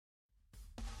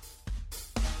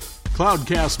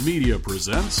Cloudcast Media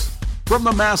presents, from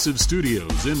the massive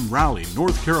studios in Raleigh,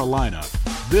 North Carolina,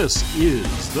 this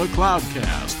is the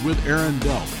Cloudcast with Aaron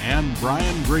Delp and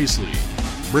Brian Gracely,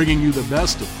 bringing you the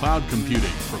best of cloud computing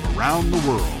from around the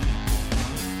world.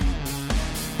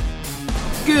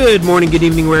 Good morning, good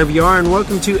evening, wherever you are, and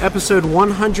welcome to episode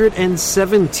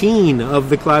 117 of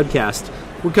the Cloudcast.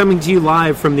 We're coming to you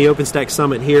live from the OpenStack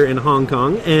Summit here in Hong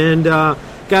Kong, and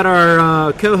got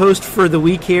our co-host for the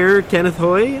week here, Kenneth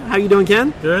Hui. How you doing,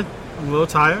 Ken? Good. I'm a little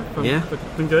tired. Yeah.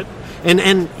 Been good.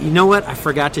 And you know what? I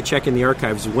forgot to check in the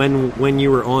archives when you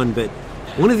were on, but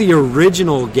one of the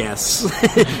original guests,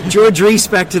 George Reese,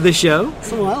 back to the show.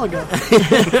 It's a while ago.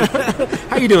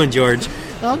 How you doing, George?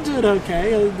 I'm doing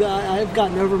okay. I've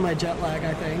gotten over my jet lag,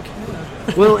 I think.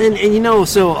 Well, and you know,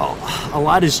 so a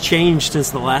lot has changed since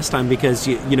the last time because,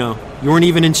 you weren't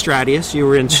even in Stratius. You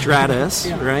were in Stratus,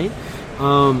 yeah. Right?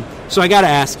 So I got to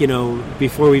ask,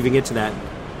 before we even get to that.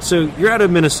 So you're out of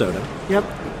Minnesota. Yep.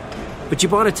 But you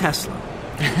bought a Tesla.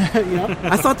 Yep.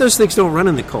 I thought those things don't run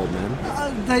in the cold, man.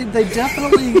 They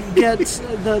definitely get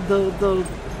the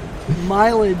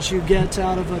mileage you get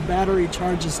out of a battery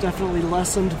charge is definitely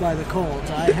lessened by the cold.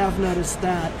 I have noticed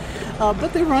that.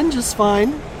 But they run just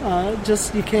fine.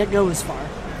 Just you can't go as far.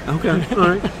 Okay. All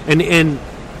right. And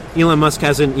Elon Musk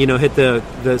hasn't, hit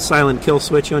the silent kill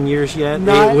switch on yours yet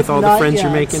with all the friends yet.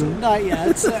 you're making? Not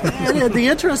yet. And the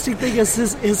interesting thing is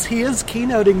he is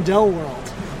keynoting Dell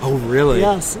World. Oh, really?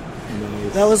 Yes.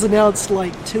 Nice. That was announced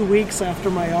like 2 weeks after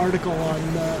my article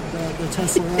on the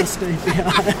Tesla REST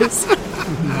APIs.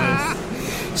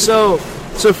 Nice. So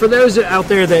for those out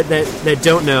there that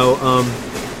don't know,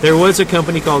 there was a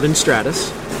company called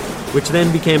Stratus, which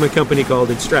then became a company called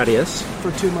Stratius.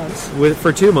 For 2 months.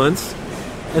 For 2 months.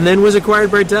 And then was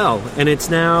acquired by Dell, and it's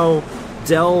now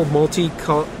Dell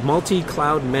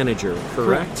Multi-Cloud Manager,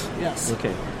 correct? Yes.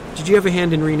 Okay. Did you have a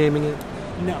hand in renaming it?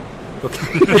 No. Okay.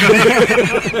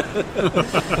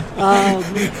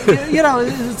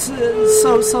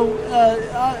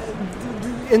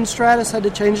 Stratus had to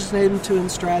change its name to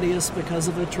Stratius because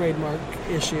of a trademark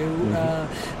issue.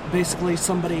 Mm-hmm. Basically,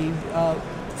 somebody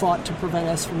fought to prevent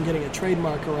us from getting a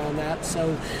trademark around that,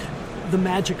 so the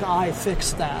magic eye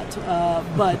fixed that.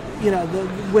 But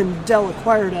when Dell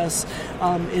acquired us,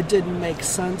 it didn't make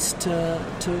sense to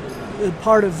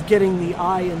part of getting the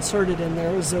I inserted in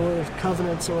there is there were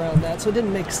covenants around that, so it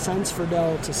didn't make sense for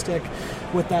Dell to stick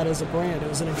with that as a brand. It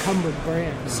was an encumbered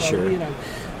brand. So sure.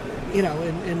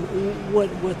 And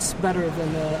what's better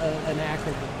than an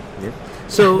acronym? Yep.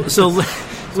 So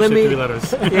let me 3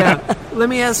 letters. Yeah. Let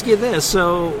me ask you this.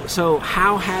 So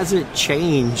how has it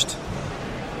changed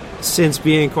since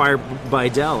being acquired by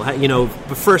Dell?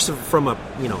 First from a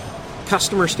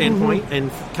customer standpoint, mm-hmm.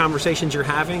 and conversations you're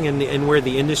having, and where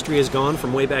the industry has gone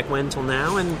from way back when till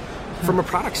now, and from a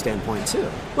product standpoint too.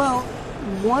 Well,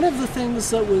 one of the things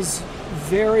that was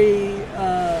very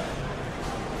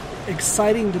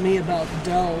exciting to me about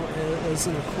Dell as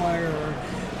an acquirer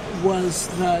was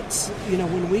that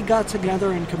when we got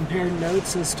together and compared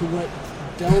notes as to what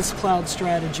Dell's cloud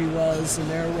strategy was and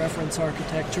their reference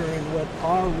architecture and what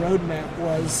our roadmap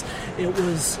was, it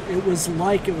was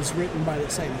like it was written by the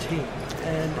same team.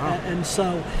 And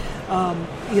so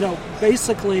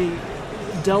basically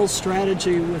Dell's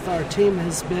strategy with our team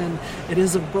has been, it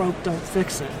isn't broke, don't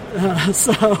fix it.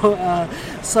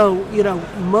 So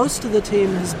most of the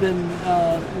team has been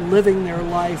living their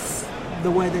life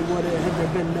the way they would have had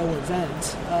there been no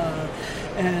event.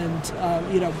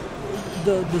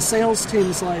 The sales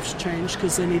team's life's changed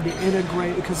because they need to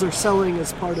integrate, because they're selling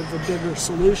as part of a bigger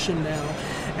solution now.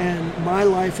 And my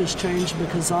life has changed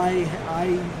because I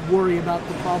worry about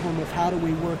the problem of how do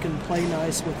we work and play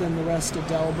nice within the rest of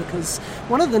Dell. Because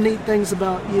one of the neat things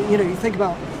about, you think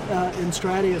about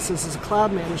Stratius as a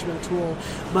cloud management tool,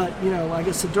 but, I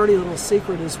guess the dirty little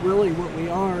secret is really what we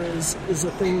are is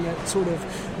a thing that sort of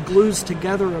glues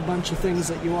together a bunch of things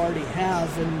that you already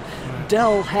have. And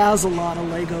Dell has a lot of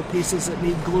Lego pieces that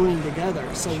need gluing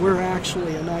together. So we're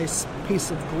actually a nice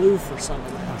piece of glue for some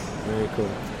of that. Very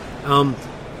cool.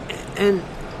 And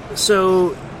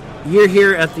so you're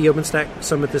here at the OpenStack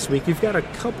Summit this week. You've got a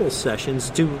couple sessions.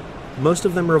 Do most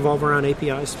of them revolve around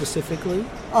APIs specifically?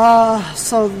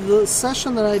 So the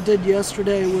session that I did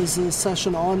yesterday was a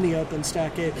session on the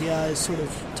OpenStack APIs, sort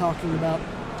of talking about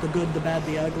the good, the bad,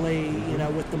 the ugly,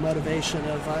 with the motivation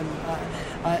of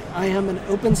I am an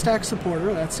OpenStack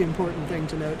supporter. That's the important thing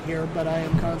to note here, but I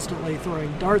am constantly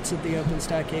throwing darts at the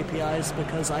OpenStack APIs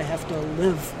because I have to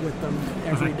live with them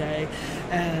every day.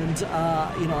 And,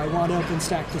 I want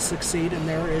OpenStack to succeed, and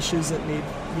there are issues that need,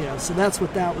 so that's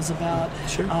what that was about.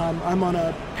 Sure. I'm on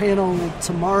a panel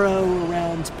tomorrow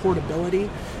around portability.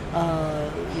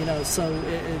 So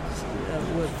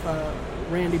with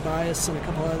Randy Bias and a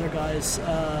couple other guys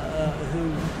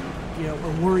who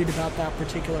are worried about that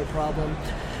particular problem.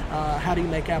 How do you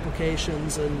make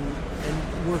applications and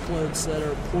workloads that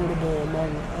are portable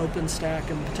among OpenStack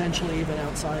and potentially even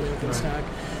outside OpenStack?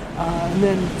 And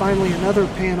then finally another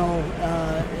panel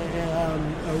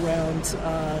around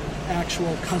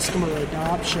actual customer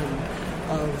adoption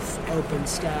of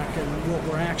OpenStack and what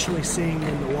we're actually seeing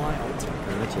in the wild.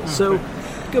 Gotcha. So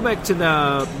go back to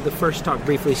the first talk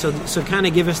briefly. So kind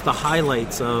of give us the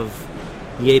highlights of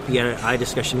the API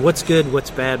discussion. What's good,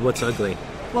 what's bad, what's ugly?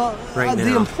 Well,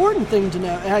 the important thing to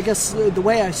know, I guess the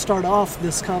way I start off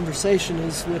this conversation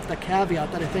is with the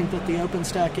caveat that I think that the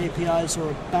OpenStack APIs are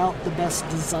about the best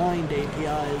designed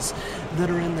APIs that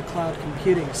are in the cloud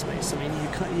computing space. I mean,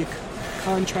 you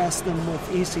contrast them with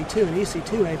EC2, and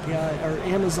EC2 API, or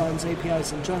Amazon's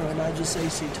APIs in general, not just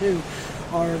EC2,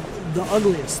 are the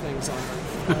ugliest things on earth.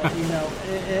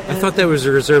 I thought that was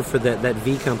reserved for that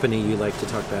V company you like to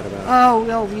talk bad about. Oh,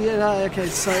 well, yeah, okay,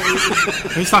 so...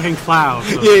 He's talking cloud.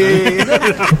 So.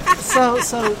 Yeah.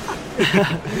 So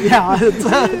yeah,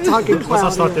 talking cloud. Let's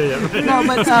not start there yet. No,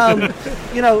 but,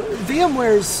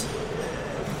 VMware's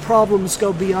problems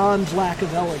go beyond lack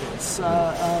of elegance.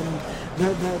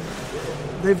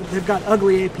 They've got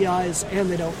ugly APIs and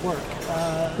they don't work.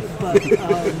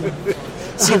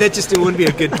 See, it wouldn't be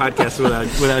a good podcast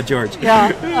without George.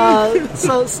 Yeah.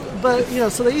 So the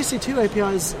EC2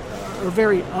 APIs are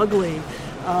very ugly,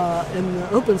 and the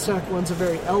OpenStack ones are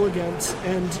very elegant.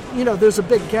 And there's a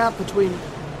big gap between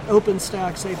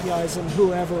OpenStack's APIs and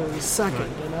whoever is second.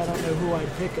 Right. And I don't know who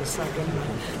I'd pick as second, but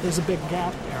there's a big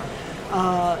gap there.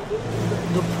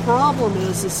 The problem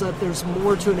is that there's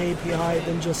more to an API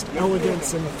than just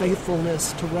elegance and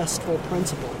faithfulness to RESTful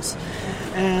principles,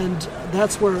 and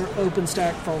that's where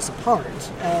OpenStack falls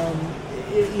apart.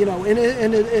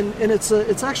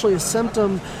 It's actually a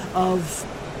symptom of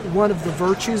one of the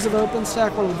virtues of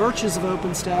OpenStack. One of the virtues of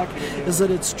OpenStack is that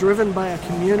it's driven by a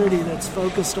community that's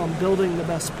focused on building the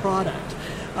best product.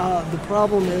 The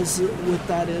problem is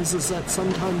that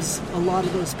sometimes a lot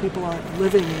of those people aren't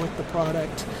living with the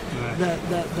product that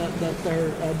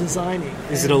they're designing.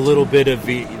 Is it a little bit of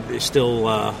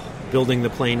still building the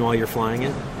plane while you're flying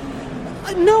it?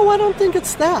 No, I don't think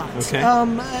it's that. Okay.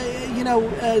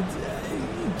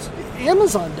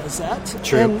 Amazon does that.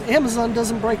 True. And Amazon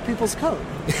doesn't break people's code.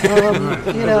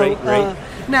 Right.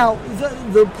 Now,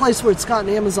 the place where it's gotten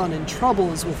Amazon in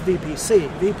trouble is with VPC.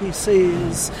 VPC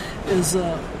is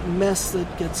a mess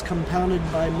that gets compounded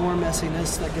by more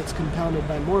messiness that gets compounded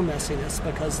by more messiness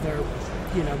because they're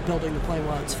building the plane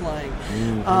while it's flying.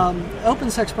 Mm-hmm.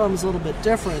 OpenStack's problem is a little bit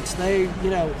different. They,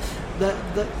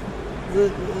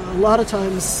 a lot of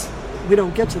times we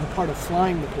don't get to the part of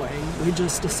flying the plane. We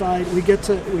just decide we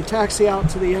taxi out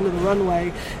to the end of the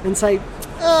runway and say,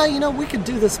 we could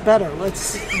do this better.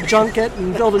 Let's junk it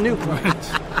and build a new plane.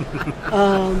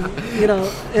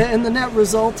 And the net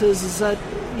result is that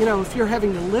if you're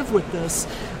having to live with this,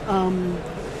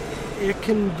 it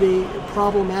can be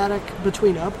problematic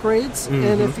between upgrades. Mm-hmm.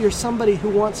 And if you're somebody who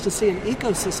wants to see an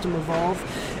ecosystem evolve,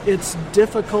 it's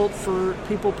difficult for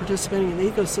people participating in the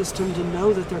ecosystem to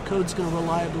know that their code's going to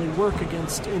reliably work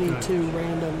against any two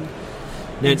random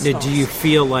installs. Do you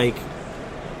feel like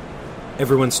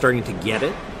everyone's starting to get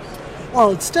it? Well,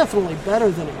 it's definitely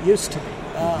better than it used to be.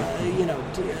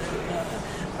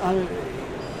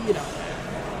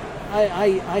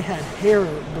 I had hair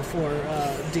before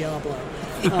Diablo.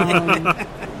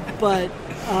 But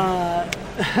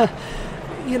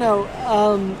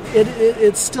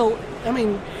it's still. I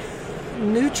mean,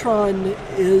 Neutron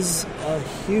is a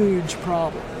huge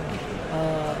problem,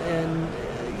 and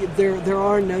there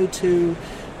are no two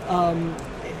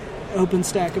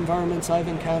OpenStack environments I've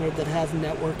encountered that have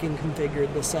networking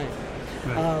configured the same.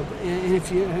 Right. And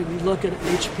if you look at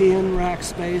HP and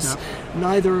Rackspace,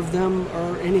 neither of them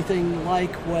are anything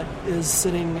like what is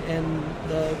sitting in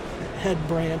the head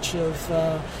branch of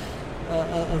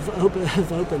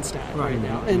OpenStack right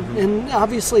now. And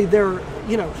obviously there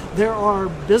are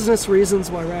business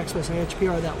reasons why Rackspace and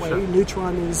HP are that way. Sure.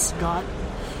 Neutron has got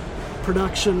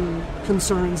production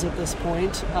concerns at this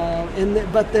point,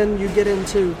 but then you get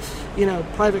into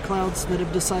private clouds that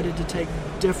have decided to take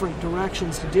different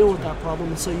directions to deal with that problem,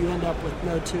 and so you end up with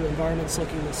no two environments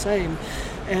looking the same.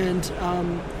 And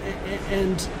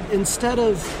instead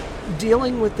of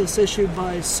dealing with this issue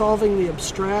by solving the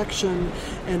abstraction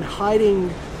and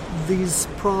hiding these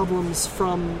problems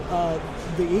from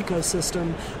the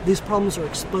ecosystem, these problems are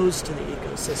exposed to the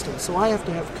ecosystem. So I have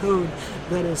to have code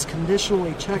that is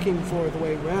conditionally checking for the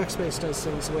way Rackspace does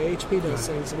things, the way HP does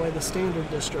things, the way the standard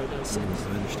distro does things.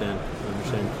 I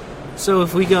understand. So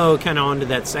if we go kind of on to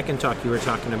that second talk you were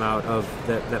talking about, of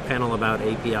that panel about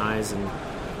APIs, and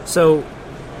so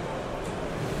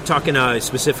talking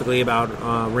specifically about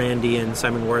Randy and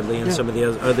Simon Wardley and some of the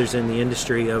others in the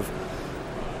industry, of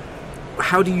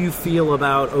how do you feel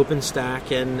about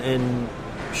OpenStack, and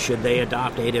should they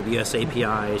adopt AWS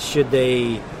APIs? Should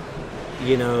they,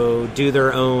 do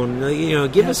their own?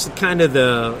 Give us kind of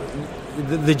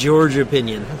the George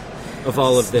opinion of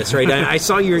all of this, right? I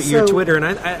saw your Twitter, and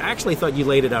I actually thought you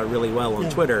laid it out really well on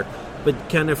Twitter. But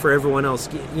kind of for everyone else,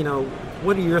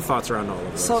 what are your thoughts around all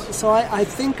of this? So I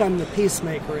think I'm the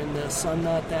peacemaker in this. I'm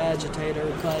not the agitator.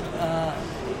 But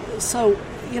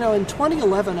in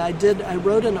 2011, I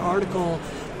wrote an article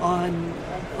on.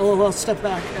 Oh, I'll step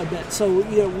back a bit. So,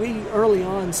 we early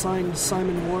on signed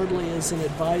Simon Wardley as an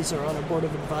advisor on a board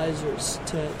of advisors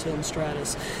to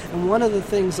Enstratus. And one of the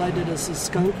things I did as a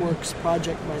Skunkworks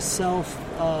project myself,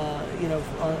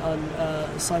 on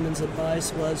Simon's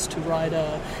advice, was to write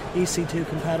a EC2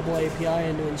 compatible API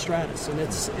into Enstratus. And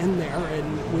it's in there,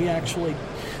 and we actually...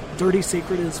 Dirty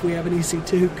secret is we have an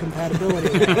EC2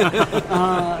 compatibility.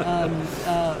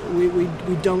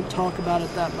 We don't talk about it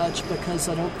that much because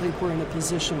I don't think we're in a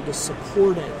position to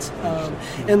support it.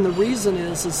 And the reason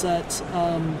is that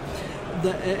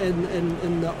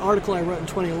the article I wrote in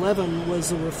 2011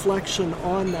 was a reflection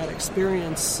on that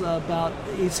experience about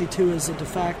EC2 as a de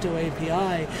facto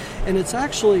API, and it's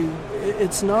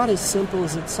not as simple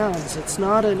as it sounds. It's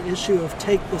not an issue of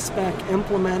take the spec,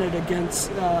 implement it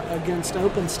against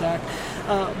OpenStack,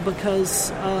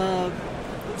 because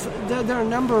there are a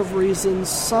number of reasons,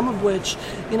 some of which,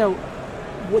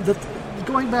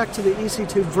 going back to the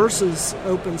EC2 versus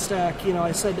OpenStack,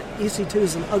 I said EC2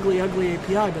 is an ugly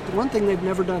API, but the one thing they've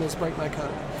never done is break my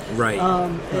code. Right.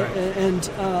 And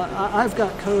I've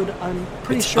got code, I'm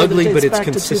pretty it's sure ugly, that dates but it's back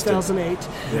consistent. to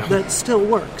 2008 that still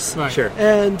works. Right. Sure.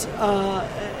 And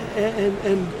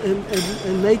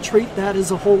they treat that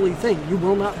as a holy thing. You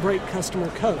will not break customer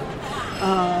code.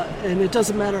 And it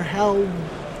doesn't matter how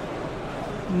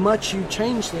much you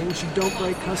change things, you don't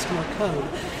break customer code.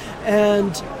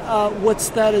 And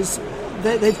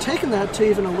they've taken that to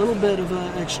even a little bit of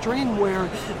an extreme where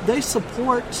they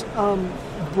support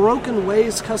broken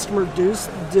ways customers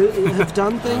have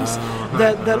done things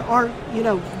that aren't,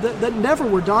 that never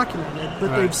were documented,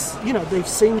 but they've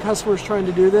seen customers trying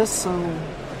to do this, so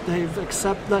they've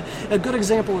accepted that. A good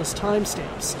example is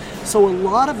timestamps. So a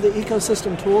lot of the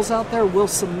ecosystem tools out there will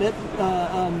submit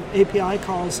API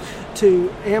calls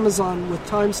to Amazon with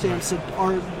timestamps that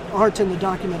aren't in the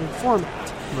documented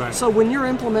format. Right. So when you're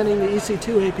implementing the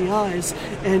EC2 APIs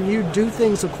and you do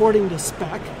things according to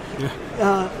spec,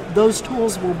 those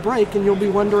tools will break and you'll be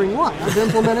wondering why. I've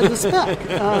implemented the spec.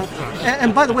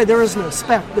 And by the way, there is no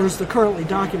spec. There's the currently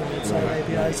documented set of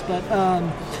APIs. But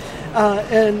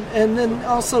and then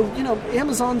also,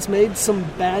 Amazon's made some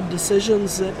bad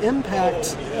decisions that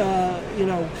impact,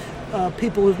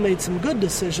 people who've made some good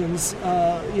decisions.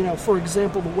 For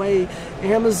example, the way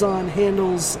Amazon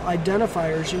handles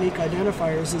identifiers, unique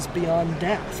identifiers, is beyond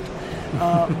daft.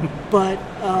 But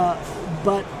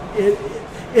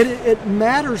it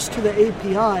matters to the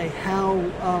API how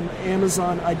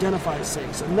Amazon identifies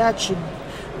things, and that should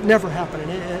never happen.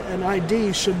 An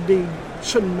ID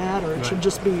shouldn't matter. It should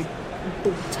just be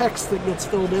the text that gets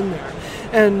filled in there.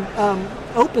 And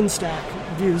OpenStack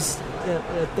views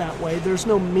it that way. There's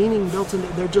no meaning built into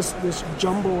it. They're just this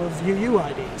jumble of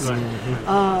UUIDs.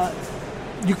 Right.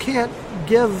 You can't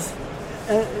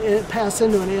pass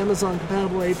into an Amazon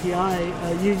compatible API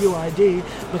UUID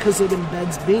because it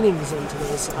embeds meanings into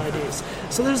those IDs.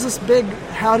 So there's this big,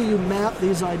 how do you map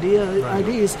these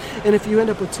IDs? And if you end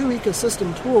up with two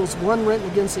ecosystem tools, one written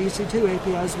against the EC2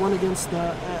 APIs, one against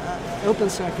the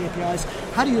OpenStack APIs,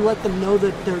 how do you let them know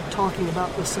that they're talking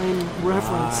about the same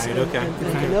reference in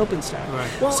OpenStack?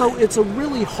 Right. Well, so it's a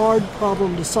really hard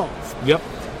problem to solve. Yep.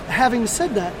 Having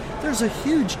said that, there's a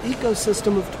huge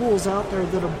ecosystem of tools out there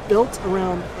that are built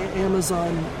around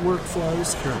Amazon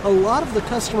workflows. Sure. A lot of the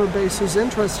customer base who's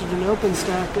interested in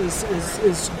OpenStack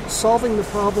is solving the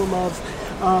problem of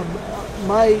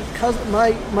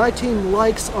my team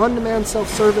likes on-demand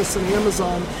self-service in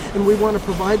Amazon, and we want to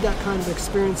provide that kind of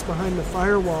experience behind the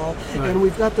firewall. Right. And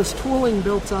we've got this tooling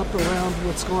built up around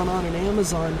what's going on in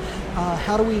Amazon.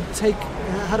 How do we take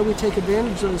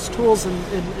advantage of those tools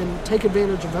and take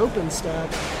advantage of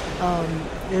OpenStack?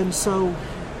 And so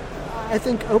I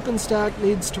think OpenStack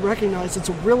needs to recognize it's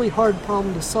a really hard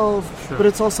problem to solve, but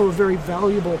it's also a very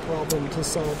valuable problem to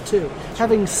solve too.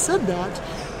 Having said that,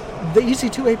 the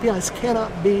EC2 APIs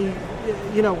cannot be,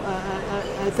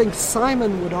 I think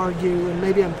Simon would argue, and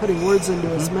maybe I'm putting words into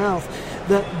his mouth,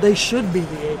 that they should be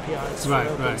the APIs for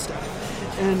OpenStack.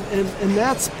 And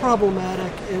that's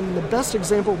problematic, and the best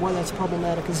example of why that's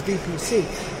problematic is VPC.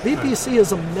 VPC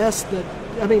is a mess that,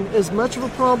 as much of a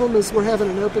problem as we're having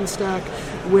an OpenStack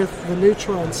with the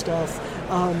Neutron stuff,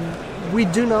 we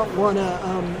do not want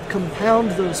to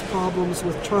compound those problems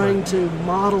with trying to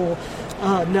model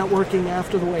networking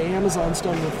after the way Amazon's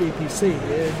done with VPC.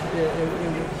 It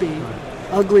would be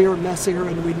uglier, messier,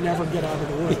 and we'd never get out of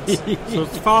the woods. So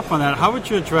to follow up on that, how would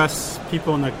you address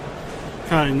people in the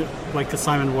kind of like the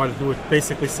Simon Ward who would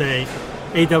basically say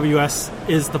AWS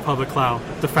is the public cloud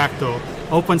de facto?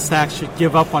 OpenStack should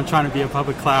give up on trying to be a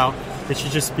public cloud. It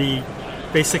should just be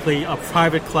basically a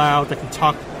private cloud that can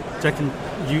talk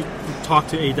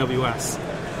to AWS.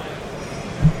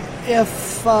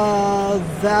 If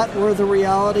that were the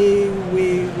reality,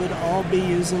 we would all be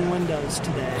using Windows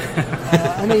today.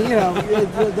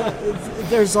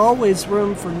 There's always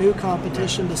room for new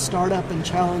competition to start up and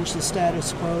challenge the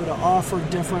status quo, to offer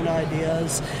different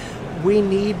ideas. We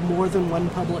need more than one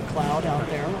public cloud out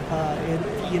there,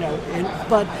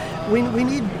 but we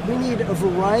need a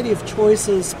variety of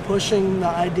choices pushing the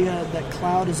idea that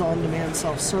cloud is on-demand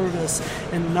self-service,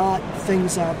 and not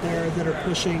things out there that are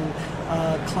pushing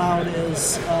cloud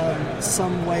as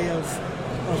some way of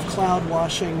cloud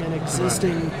washing an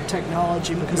existing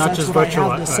technology, because not that's just what I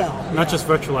have to sell. Not just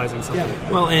virtualizing something. Yeah.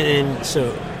 Well, and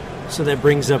so that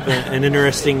brings up an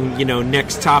interesting,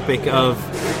 next topic of,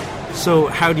 so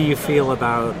how do you feel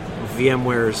about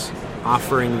VMware's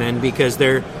offering then? Because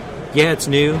it's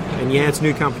new, and it's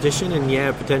new competition, and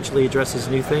it potentially addresses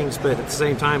new things, but at the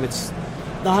same time, it's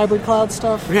the hybrid cloud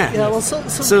stuff. Yeah. Well,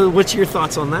 so what's your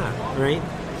thoughts on that, right?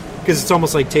 Because it's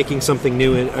almost like taking something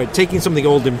new, or taking something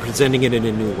old and presenting it in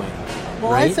a new way.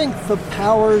 Well, right? I think the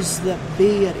powers that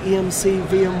be at EMC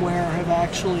VMware have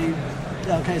actually,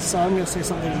 so I'm going to say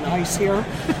something nice here,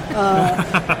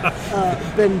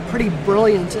 been pretty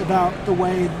brilliant about the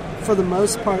way, for the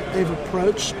most part, they've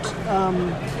approached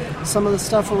some of the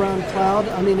stuff around cloud.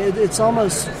 It's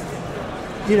almost,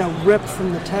 ripped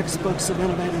from the textbooks of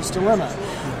Innovator's Dilemma.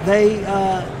 They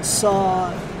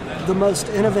saw the most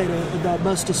innovative, the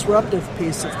most disruptive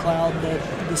piece of cloud,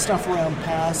 the stuff around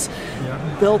PaaS,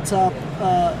 built up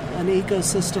an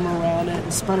ecosystem around it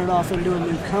and spun it off into a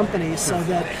new company so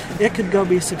that it could go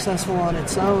be successful on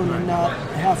its own and not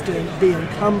have to be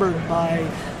encumbered by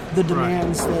the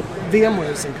demands that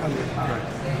VMware is encumbered by.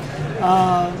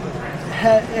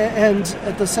 And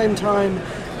at the same time,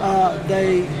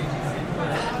 they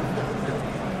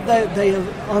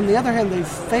on the other hand, they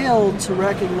failed to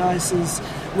recognize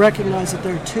that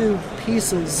there are two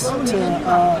pieces to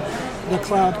the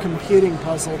cloud computing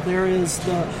puzzle. There is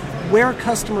where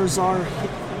customers are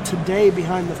today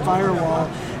behind the firewall,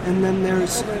 and then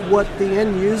there's what the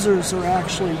end users are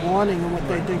actually wanting and what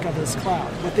they think of as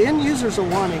cloud. What the end users are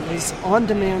wanting is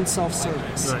on-demand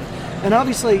self-service. Right. And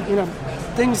obviously,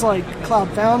 things like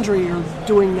Cloud Foundry are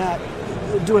doing a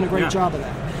great job of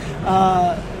that.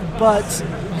 But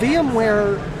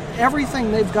VMware,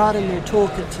 everything they've got in their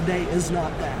toolkit today is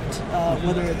not that.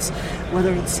 Whether it's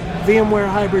VMware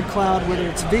Hybrid Cloud, whether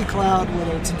it's vCloud,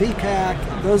 whether it's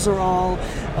vCAC, those are all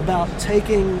about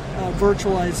taking a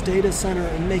virtualized data center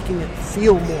and making it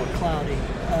feel more cloudy.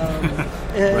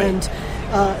 And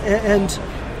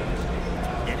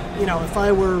if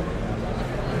I were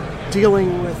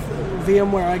dealing with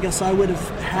VMware, I guess I would have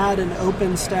had an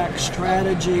OpenStack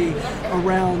strategy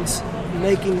around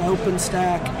making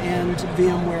OpenStack and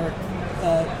VMware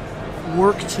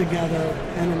work together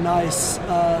in a nice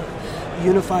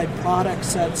unified product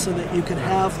set, so that you could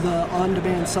have the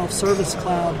on-demand self-service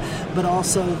cloud, but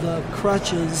also the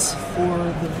crutches for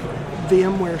the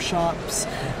VMware shops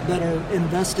that are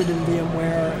invested in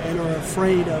VMware and are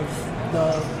afraid of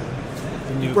the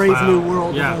brave cloud. new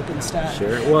world of OpenStack.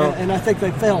 Sure. Well, and I think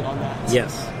they failed on that.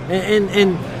 Yes.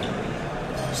 And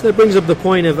so that brings up the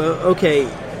point of,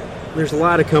 there's a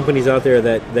lot of companies out there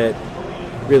that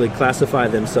really classify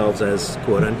themselves as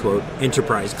quote-unquote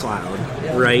enterprise cloud,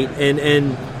 right?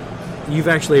 And you've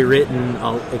actually written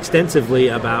extensively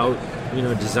about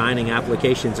designing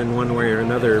applications in one way or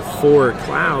another for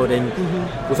cloud, and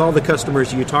with all the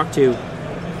customers you talk to,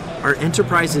 are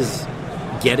enterprises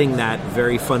getting that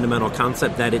very fundamental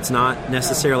concept that it's not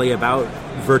necessarily about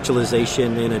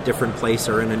virtualization in a different place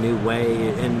or in a new way,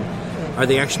 and are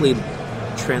they actually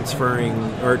transforming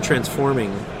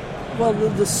Well,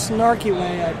 the snarky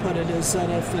way I put it is that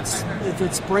if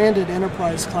it's branded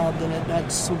enterprise cloud, then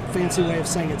that's a fancy way of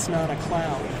saying it's not a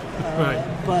cloud. Right.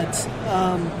 But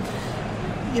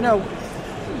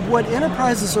what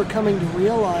enterprises are coming to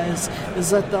realize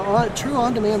is that the true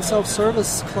on-demand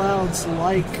self-service clouds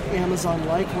like Amazon,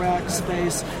 like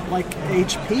Rackspace, like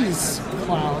HP's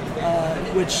cloud,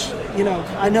 which,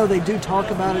 I know they do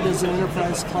talk about it as an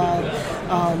enterprise cloud,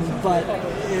 but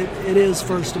it is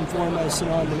first and foremost an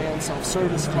on-demand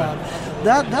self-service cloud.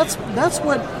 That's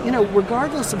what,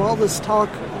 regardless of all this talk,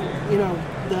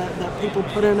 that people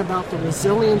put in about the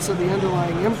resilience of the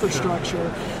underlying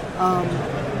infrastructure,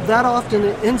 that often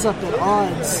ends up at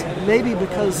odds, maybe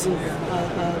because of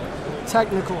a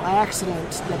technical accident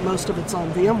that most of it's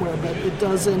on VMware, but it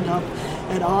does end up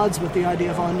at odds with the idea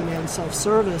of on-demand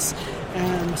self-service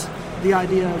and the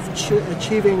idea of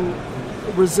achieving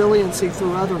resiliency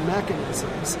through other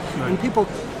mechanisms. Right.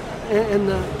 And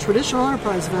the traditional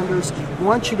enterprise vendors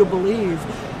want you to believe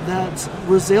that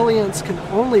resilience can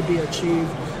only be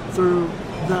achieved through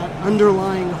the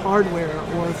underlying hardware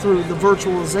or through the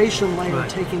virtualization layer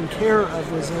taking care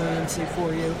of resiliency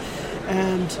for you.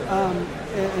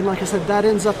 And like I said, that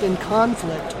ends up in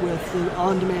conflict with the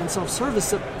on-demand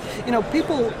self-service.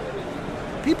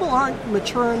 People aren't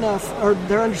mature enough, or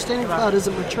their understanding of cloud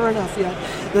isn't mature enough yet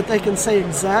that they can say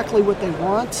exactly what they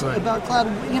want about cloud.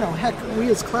 Heck, we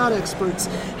as cloud experts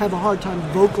have a hard time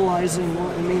vocalizing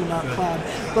what we mean about cloud.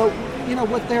 But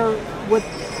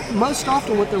most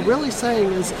often what they're really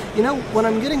saying is, what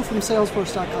I'm getting from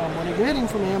Salesforce.com, what I'm getting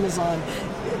from Amazon,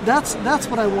 that's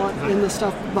what I want in the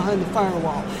stuff behind the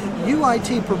firewall. You,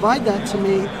 IT, provide that to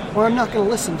me, or I'm not going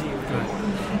to listen to you anymore.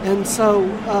 And so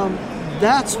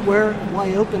that's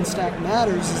why OpenStack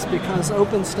matters, is because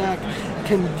OpenStack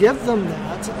can give them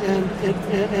that,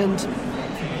 and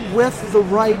with the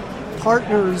right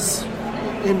partners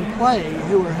in play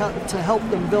who are to help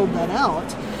them build that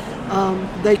out,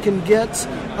 they can get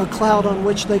a cloud on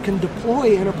which they can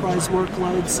deploy enterprise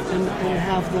workloads and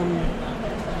have them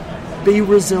be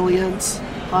resilient,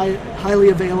 highly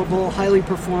available, highly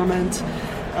performant,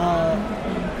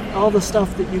 all the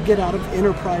stuff that you get out of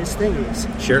enterprise things.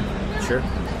 Sure.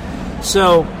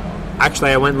 So,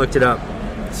 actually, I went and looked it up.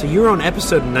 So you were on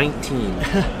episode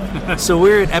 19. So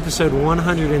we're at episode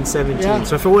 117. Yeah.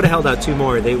 So if I would have held out two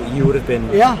more, you would have been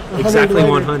exactly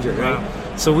 100, right?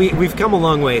 Wow. So we've come a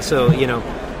long way. So,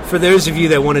 for those of you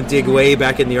that want to dig way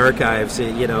back in the archives,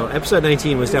 episode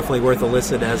 19 was definitely worth a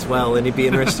listen as well, and it'd be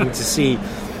interesting to see,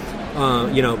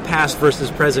 past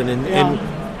versus present. And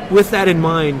with that in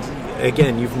mind,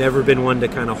 again, you've never been one to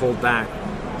kind of hold back.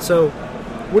 So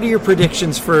what are your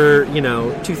predictions for,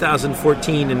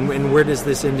 2014, and where does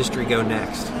this industry go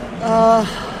next?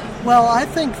 Well, I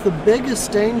think the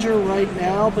biggest danger right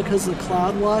now, because of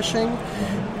cloud washing,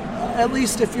 at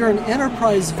least if you're an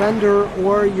enterprise vendor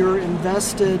or you're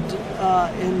invested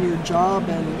in your job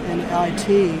in IT,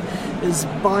 is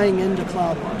buying into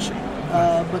cloud washing.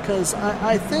 Because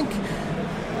I think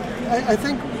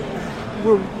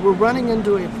we're running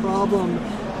into a problem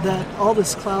that all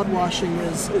this cloud washing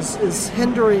is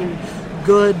hindering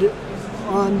good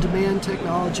on-demand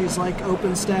technologies like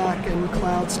OpenStack and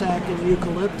CloudStack and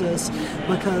Eucalyptus,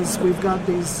 because we've got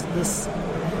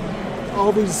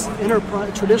all these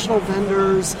traditional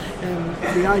vendors and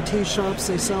the IT shops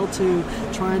they sell to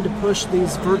trying to push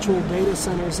these virtual data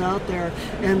centers out there.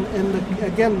 And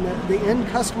the end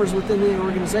customers within the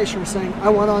organization are saying, I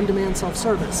want on-demand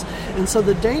self-service. And so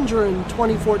the danger in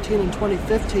 2014 and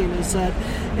 2015 is that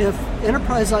if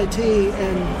enterprise IT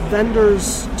and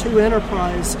vendors to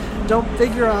enterprise don't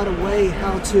figure out a way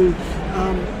how to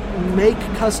make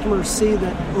customers see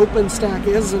that OpenStack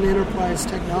is an enterprise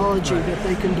technology that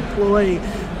they can deploy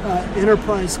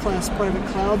enterprise-class private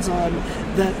clouds on,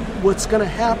 that what's going to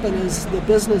happen is the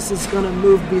business is going to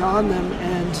move beyond them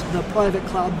and the private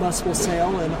cloud bus will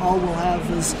sail and all we'll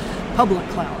have is public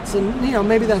clouds. And,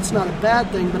 maybe that's not a bad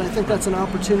thing, but I think that's an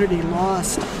opportunity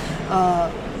lost if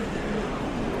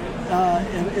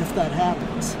that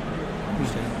happens.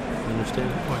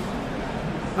 Understand.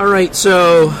 All right,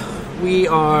 so we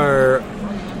are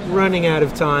running out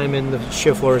of time, and the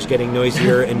show floor is getting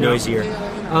noisier and noisier.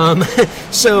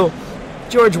 So,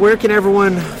 George, where can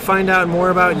everyone find out more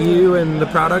about you and the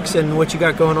products and what you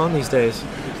got going on these days?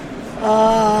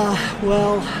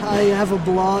 Well, I have a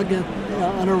blog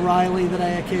on O'Reilly that I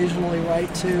occasionally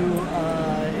write to,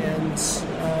 and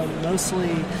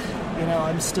mostly,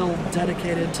 I'm still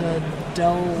dedicated to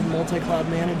Dell Multi-Cloud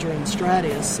Manager and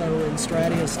Stratius, so in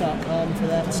Stratius.com for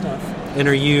that stuff. And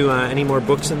are you any more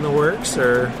books in the works,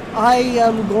 or? I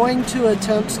am going to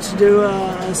attempt to do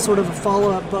a sort of a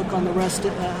follow-up book on the REST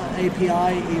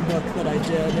API ebook that I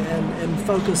did, and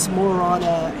focus more on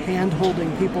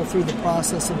hand-holding people through the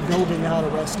process of building out a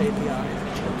REST API.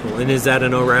 Cool. And is that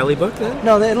an O'Reilly book then?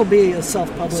 No, it'll be a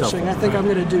self-publishing. I think I'm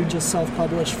going to do just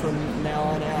self-publish from now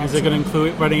on out. Is it going to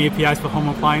include writing APIs for home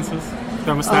appliances,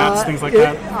 thermostats, things like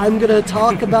that? I'm going to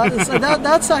talk about this.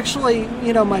 That's actually,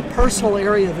 my personal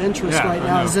area of interest right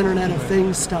now is Internet of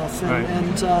Things stuff,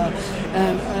 and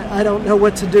I don't know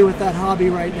what to do with that hobby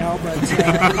right now,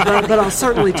 but I'll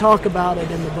certainly talk about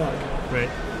it in the book. Right.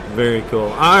 Very cool.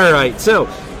 All right, so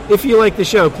if you like the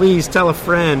show, please tell a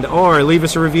friend or leave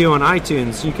us a review on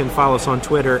iTunes. You can follow us on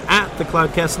Twitter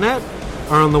 @thecloudcastnet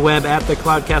or on the web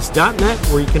 @thecloudcast.net,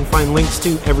 where you can find links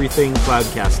to everything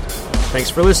Cloudcast. Thanks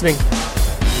for listening.